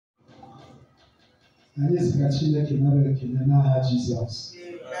And yes, Kachina can now Jesus.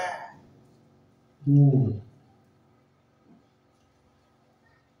 Even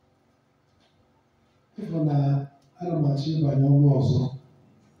I don't achieve by no more.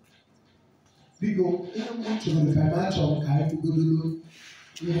 Because even the financial kind of good,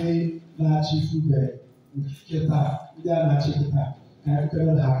 we not achieve FUBAY. We get that. We are not achieve that. I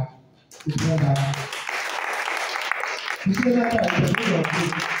couldn't have. We couldn't have. We still have that.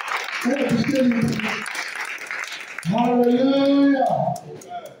 Hallelujah.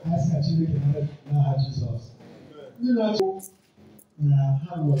 As I achieve now Jesus. You know,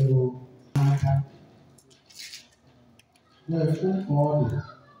 how will you mark? Well, full body.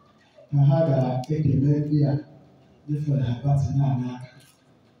 I had a ekele different about now.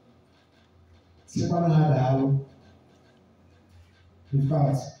 Second had a in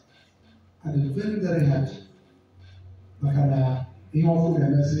fact, I did very happy. But I offer the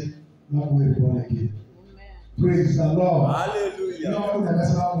message, not where born again. Praise the Lord. Hallelujah. You offer the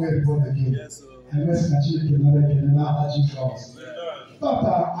message, not where born again. Yes, sir. And let's achieve another again, now Jesus.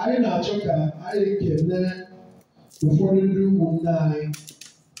 Papa, I know Choka, I can before you do one night.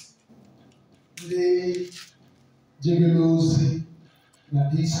 The Jiggles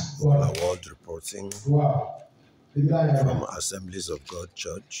award reporting from Assemblies of God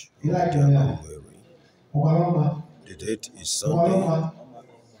Church, Umudiana, Umueri. The date is Sunday,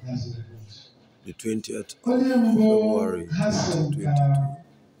 the 20th of February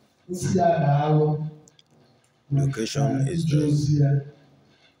 2022. Location is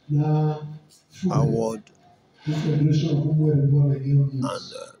the award and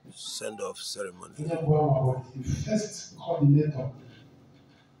send-off ceremony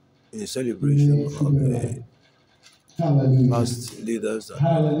in celebration of the past leaders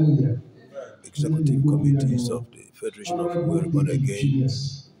and executive committees of the Federation of Umueri Born Again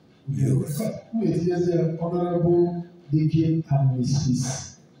Youth. Honorable Deacon and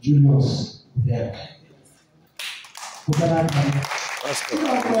Mrs. Julius there.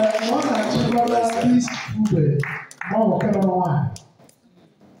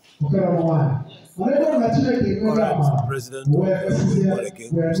 President of the Born Again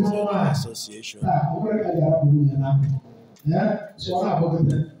Christian Association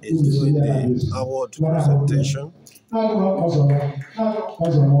is doing the award presentation. This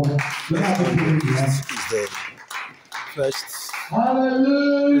is the first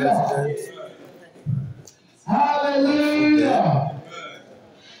president. Hallelujah.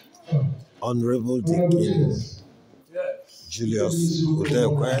 Honorable Deacon Julius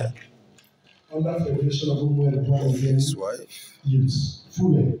Udekwe under Federation of Umueri and his wife. Yes,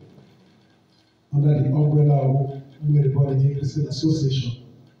 FUBAY, under the umbrella of Umueri Born Again Christian Association.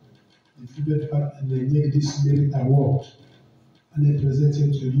 The FUBAY department, they made this merit award and they present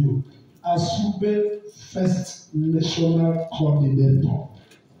it to you as FUBAY first national coordinator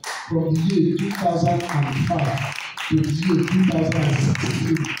from the year 2005 to the year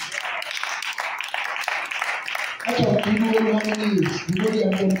 2016. Actually, we know how many years. We know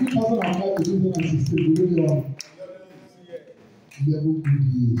from 2005 to 2016, we know 11 good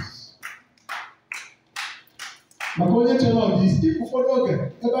years. Makoye tell us this, people follow again.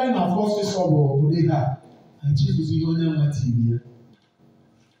 Everybody na force sọ̀rọ̀ òde ha. Achieve is the only one TV.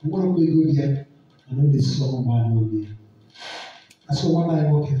 We want to go there. I know this song one only. I saw one night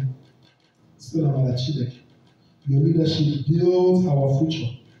working. Still about achievement. Your leadership builds our future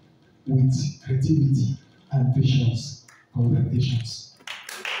with creativity and patience. Congratulations.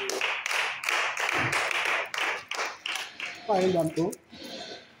 Fine, Danto.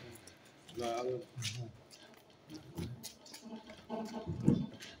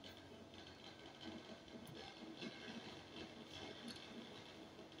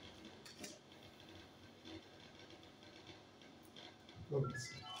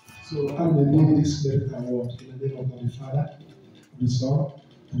 So I'm the name this merit award in the name of the Father, the Son,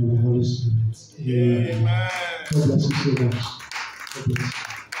 and the Holy Spirit. Amen. God bless you so much. God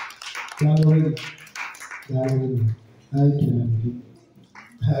bless you. Darling, I can.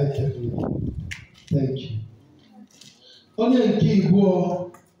 Thank you. Only a king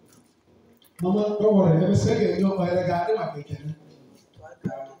war. Mama, don't worry. Let me say you're my regard. I'm making.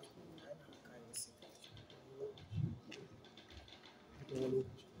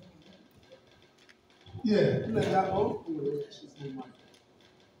 Yeah, like that. Oh, she's in mine.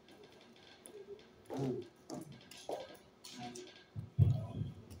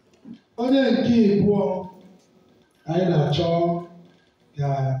 Onye nke abụọ anyị na-achọ ka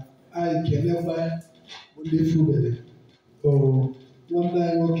anyị kelee ndị FUBAY bụ nwanne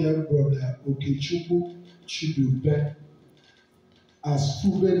anyị nwoke brọda Okechukwu Chidube as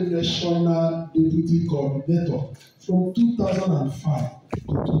FUBAY National Deputy Coordinator from 2005 to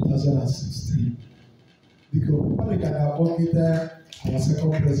 2016. Because when we appointed our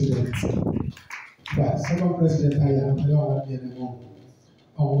second president, but second president I am not anymore.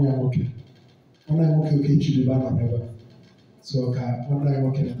 Oh, we are working. When I work, okay, you do never. So, when I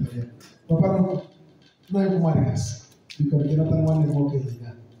work in Italy, Papa, no even marriages because you don't want to work in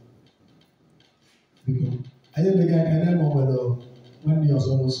Italy. Because I am the guy I know whether 1 year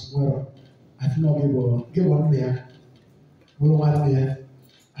almost well. I think I'll give one there. One there.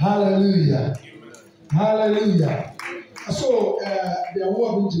 Hallelujah. Hallelujah. So, the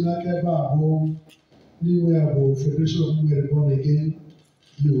award in Jinaka Babo, New Abo Federation of Umueri Born Again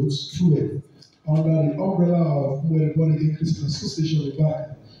Youth, FUBAY, under the umbrella of Umueri Born Again Christian Association of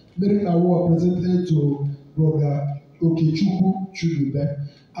back, Medical Award presented to Brother Okechukwu Chudube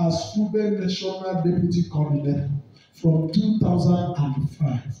as FUBAY National Deputy Coordinator from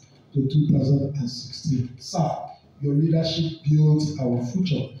 2005 to 2016. Sir, your leadership built our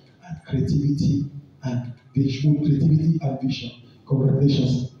future and creativity and vision. Creativity and vision.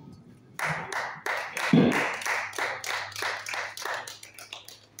 Congratulations.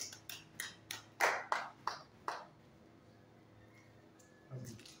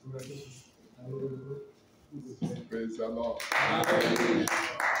 Praise the Lord.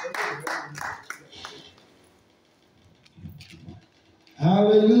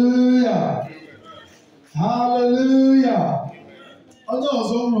 Hallelujah. Hallelujah. Onye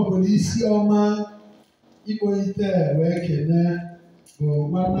ọzọ nwere n'isi ọma ịkpọite wee kene bụ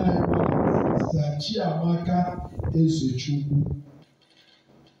nwanne anyị Sista Chiamaka Ezechukwu.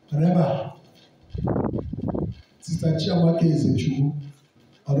 Reba. Sista Chiamaka Ezechukwu.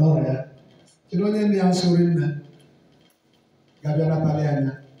 Ọdọrọ ya. Kedu onye nne ya nsori nne? Ga-abịa natali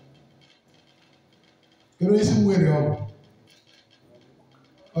anya. Kedu onye isi mwere ọgwụ?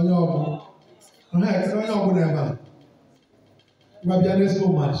 Onye ọgwụ. Kedu onye ọgwụ na ebe a? Ngwa bịa n'ezigbo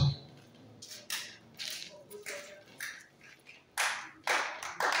mmadụ.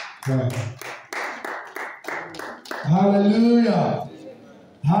 Hallelujah.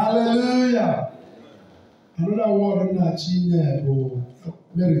 Hallelujah. Another word na-achị bụ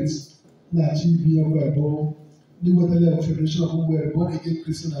merit na-achị ibi ọgwụ bụ ndị wetara Federation of Umueri Born Again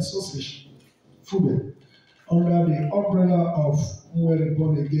Christian Association, FUBAY, under the umbrella of Umueri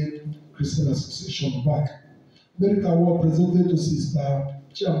Born Again Christian Association back. Merit award presented to Sister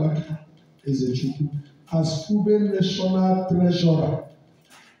Chiamaka Ezechukwu as FUBAY National Treasurer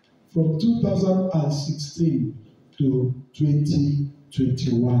from 2016 to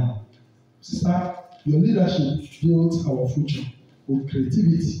 2021. Sister, your leadership built our future with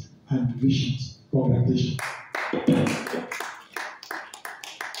creativity and visions. Congratulations.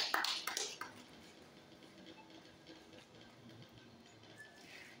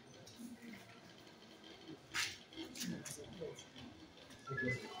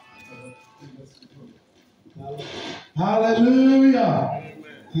 Hallelujah.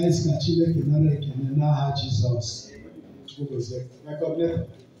 Praise God, in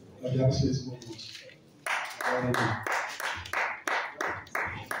the Jesus.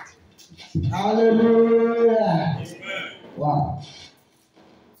 Hallelujah. Wow.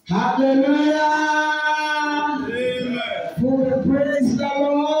 Hallelujah. Amen. Praise the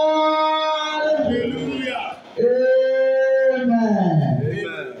Lord. Hallelujah. Amen.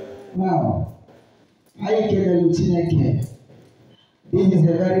 Amen. Wow. I can this is a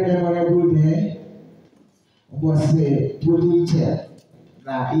very memorable day. Was the polluter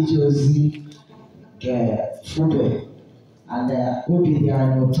na AGC FUBAY and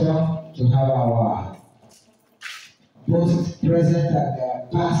Umudiana to have our both present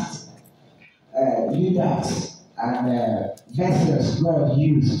and past leaders and vessels God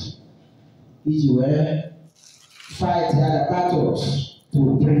used each fight the battles to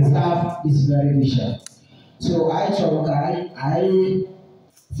preserve this very vision. So I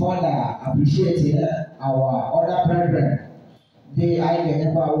further appreciate our other brethren. They so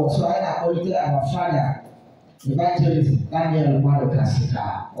I appointed our father, Evangelist Daniel Kasika,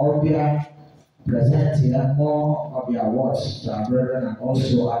 Obia, present more of the awards to our brethren and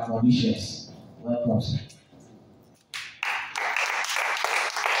also admonitions. Welcome, sir.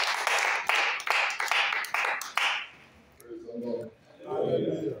 Praise the Lord.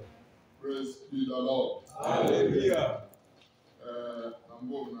 Hallelujah. Praise be the Lord. Hallelujah. I'm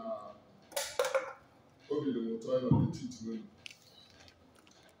going to obi the motor on the teaching.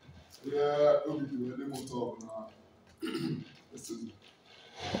 Yeah, obi the motor na. Listen.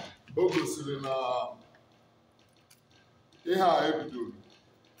 Ogo siri na ihe a ebido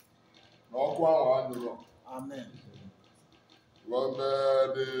na ọkụ ahụ anyụrụ. Amen. Well,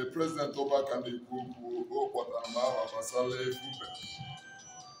 the president over can be who what I'm about FUBAY.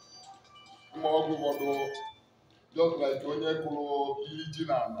 Just like when you go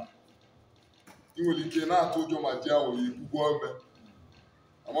Ijinana, you will get not to do my job, you go over.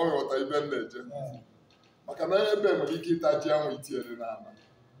 I'm only what I been I can never be when you get that jam with you.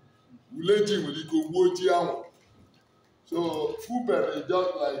 We let you when you go watch jam. So FUBAY is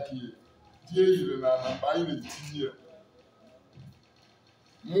just like you and buying it here.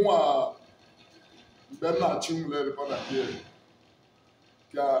 More than not, you will let it on here.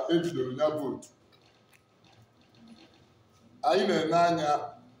 Ka ebidoro ya vote anyị na-ene anya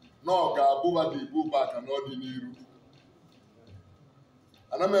na ọ ga-abụba dị igbo baka n'ọdịnihu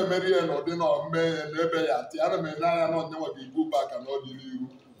ana m emeri ya n'ọdị na mmehie n'ebe ya ati ana m ene anya na onye nwa ga-igbo baka n'ọdịnihu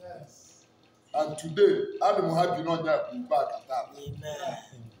and today adị m happy na onye bụ baka taa.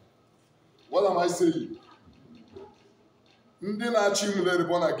 What am I saying? Ndị na-achị Umueri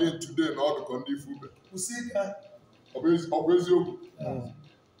born again today na ọdụkọ ndị FUBAY ọ bụ eziokwu.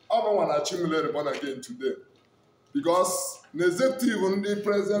 I'm going to achieve Umueri born again today because the executive and the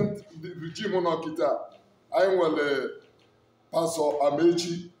present regime on Okita, I will Pastor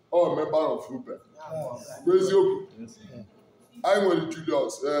Amechi or member of FUBAY. I will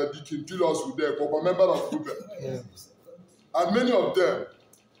Julius, Deacon Julius with them, a member of FUBAY. And many of them,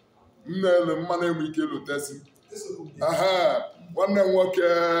 Mane Mikelo Tessi. One name work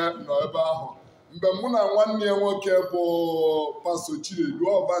no about. Mgbe mụ na nwanne ya nwoke bụ Pastor Chiedu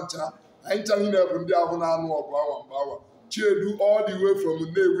Ọbancha anyị chara na-ebu ndị ahụ na-anụ ọgụ awa mgbe awa Chiedu all the way from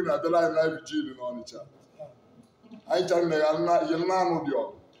Nnewi na Abịala Live Vigil n'Ọnịcha anyị chara na ya na-anụ dị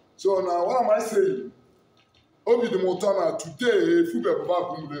ọgụ. So na what am I saying? Obi dị m ụtọ na today FUBAY bụ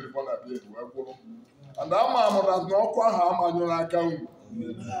babụ Umueri born again wee gwụrụ and ama m na ọkụ ahụ amanyụrụ aka unu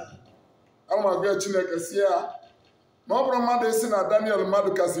ana m agwa Chineke si ya ma ọ bụrụ mmadụ esi na Daniel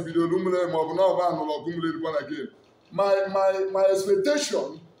mmadụ kasị bidoro Umueri ma ọ bụ na ọba anụrụ ọgụ Umueri born again my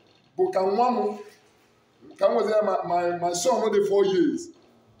expectation bụ ka nwa m ka m nwezi my son dị 4 years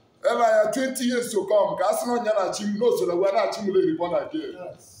ela ya 20 years to come ka a sị na onye na-achị m n'osoro wee na-achị Umueri born again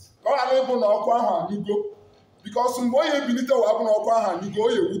ka ọ ghara ịbụ na ọkụ ahụ anyụgo because mgbe onye ebilite wa bụ na ọkụ ahụ anyụgo o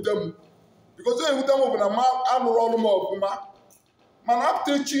ya ewute m because onye ewute m bụ na ma alụrụ ọrụ m ọfụma mana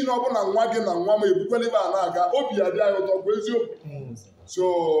apụta echi na ọ bụ na nwa gị na nwa m ebukwela ibe a na-aga obi ya dị anyị ụtọ bụ eziokwu. So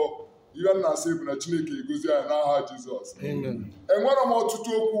ihe na-asị bụ na Chineke egozi anyị n'aha Jizọs. Enwere m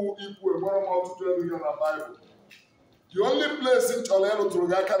ọtụtụ okwu ikwu, enwere m ọtụtụ elu na Baịbụl. The only place m chọrọ ịrụtụrụ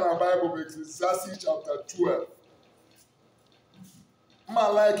gị aka na Baịbụl bụ Ecclesiastes chapter 12. Mma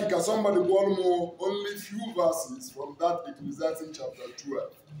like ka somebody gụọ m only few verses from that Ecclesiastes chapter 12.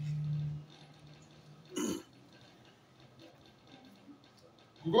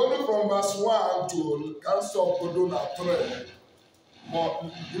 Going from verse 1 to can't stop Kodona 3. But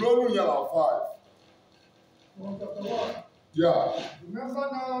glory 5. Yeah. Remember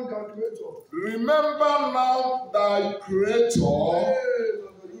now thy Creator. Remember now thy Creator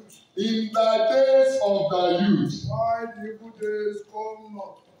in the days of thy youth. Why the evil days come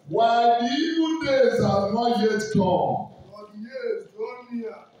not? Why the evil days have not yet come. Nor the years draw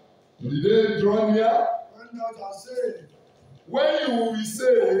near. The day draw near. When thou shalt say, when you will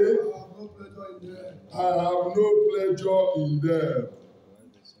say, I have no pleasure in them.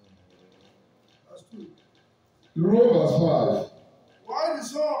 That's true. Verse 5. Why the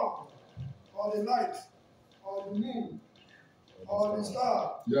sun, or the light, or the moon, or the star,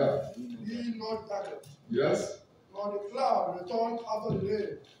 be not darkened? Yes. Nor the cloud return after the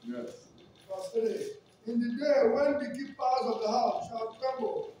rain. Yes. Verse 3. In the day when the keepers of the house shall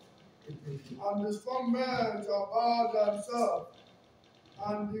tremble, and the strong men shall bow themselves,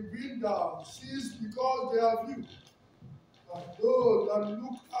 and the builders cease because they are few, and those that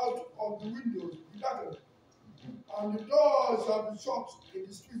look out of the windows be darkened, and the doors shall be shut in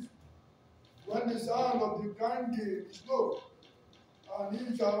the street, when the sound of the grinding is low, and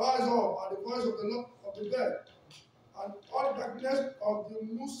he shall rise up at the voice of the dead, and all darkness of the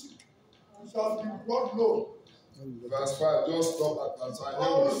music shall be brought low. Verse 5, just stop at that.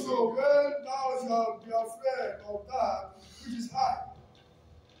 Also, when thou shalt be afraid of that which is high,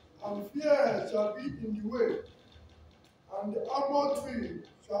 and fear shall be in the way, and the almond tree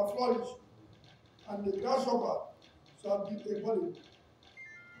shall flourish, and the grasshopper shall be a body,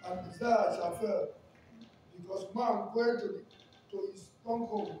 and desire shall fail, because man goeth to his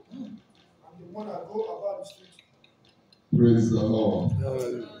stronghold, and the mother go about the street. Praise the Lord.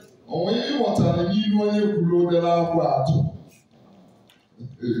 Onwe ihe ịghọtara n'ihu onye kwuru obere akwa atụ.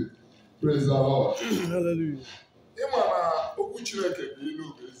 Praise the Lord. Ịma na okwu Chineke bụ ilu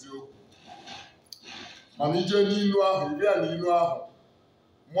bụ eziokwu. mana ije n'ilu ahụ iri ya n'ilu ahụ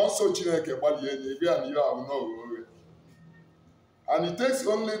mmụọ nsọ Chineke gbalie enye iri ya n'ilu ahụ n'oghe. And it takes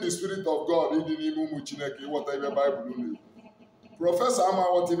only the Spirit of God ịdị n'ime ụmụ Chineke ịghọta ebe Baịbụl na-ekwu. Prọfesọ ama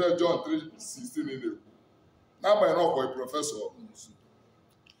aghọta ebe John 3:16 na-ekwu n'agbanyeghị na ọkwa prọfesọ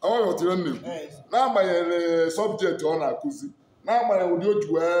n'agbanyeghị sọbjekti ọ na-akụzi n'agbanyeghị ụdị o ji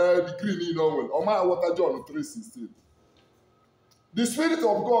wee digrii niile o nwere ọ ma aghọta John 3:16. The Spirit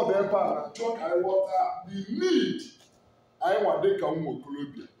of God ebe a na-achọ ka anyị ghọta the need anyị nwa dịka ụmụ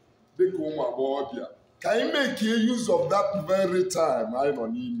okorobịa dịka ụmụ agbọghọbịa ka anyị make use of that very time anyị nọ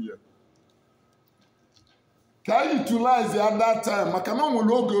n'ime ya, ka anyị utilize ya that time maka na o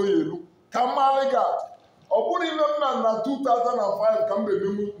nwere oge oyi elu ka mmalị ga ọ bụrụ ime mma na 2005 ka mbe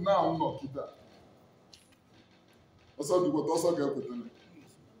memu na nọ kịta ọsọ dịkwata ọsọ ga-ekwetara.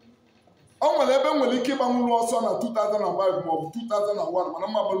 O nwere ebe nwere ike ịgbanwuru ọsọ na 2005 maọbụ 2001 mana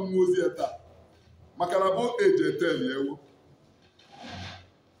mma gbalụ nwa ozi ya taa maka na bụ eji eteli ewu.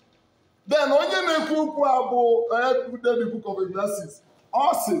 Then onye na-ekwu okwu a bụ the book of Ecclesiastes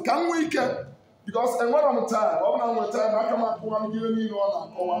ọ sị ka m nwee ike because enwere m time ọ bụ na nwee time aka m akụwa m ihe niile ọ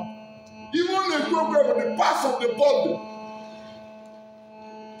na-akọwa. Ibe ọ na-ekwu okwu bụ the parts of the body.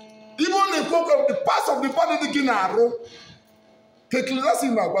 Ibe ọ na-ekwu okwu bụ the parts of the body dị gị na-arụ ka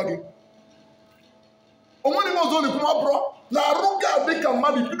Ecclesiastes na-agwa gị. Onwe n'ime ọzọ na-ekwu ma bụrụ na-arụ ga-adị ka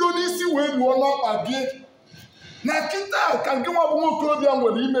mmadụ bido n'isi wee luo n'ọkpa gị na kịta ka nke nwa bụ nwa okorobịa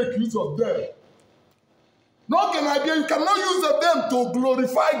nwere ime ka use of them. N'oge na-abịa you cannot use them to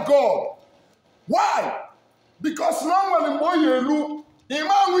glorify God. Why? Because na nwere mgbe o yi elu ime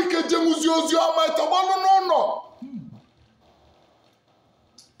ahụ ike jemuzi ozi ọma ịtọgbọlụ n'ụlọ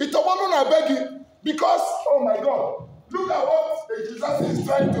ịtọgbọlụ na be gị because oh my God look at what Ecclesiastes is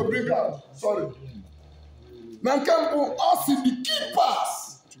trying to bring out. Sorry. Na nke mbụ ọ sị the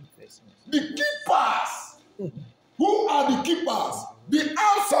keepers. Who are the keepers? The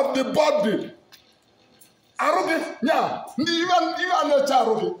arms of the body. Arụ gị nya ndị ihe a na-eche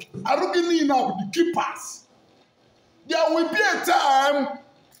arụ gị niile bụ the keepers. There will be a time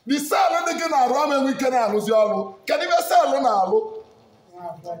the cell dị gị na-arụ ama enwe ike na-arụzi ọrụ. Kedu ibe cell na-alụ?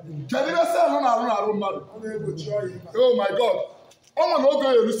 Na-arụ mmadụ? Oh my God. O nwere oge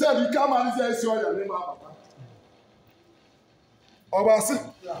elu cell ike amalịzi esi ọrịa n'ime abata. Ọ bụ asị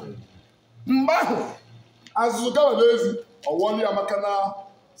mgbe ahụ azụzụ gawa n'ezi ọwọli ya maka na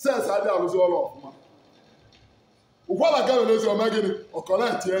sens adị arụzi ọrụ ọfụma. Ụkwara gawa n'ezi ome gịnị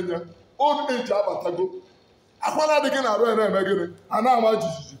ọkọleti enye old age abatago akwara adịghị na-arụ ya na-eme gịnị a na-ama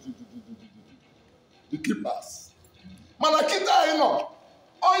jijiji the keepers. Mana kịta anyị nọ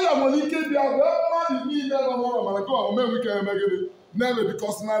ọya nwere ike bịa wee mmadụ niile nọ n'ụlọ mana gị omenwe ike eme gịnị na-eme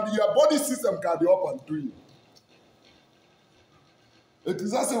because na your body system ka dị up and doing.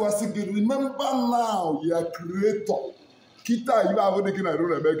 Ecclesiastes was saying, remember now your creator. Kita you have only na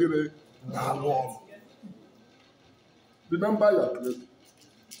ro eme gịnị na love. Remember your creator.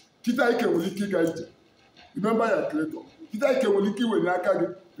 Kita ike nwere ike ịga ije. Remember your creator. Kita ike nwere ike iwenye aka gị.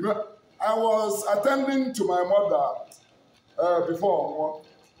 I was attending to my mother before.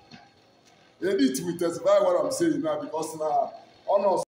 Edith will testify what I'm saying now because now honor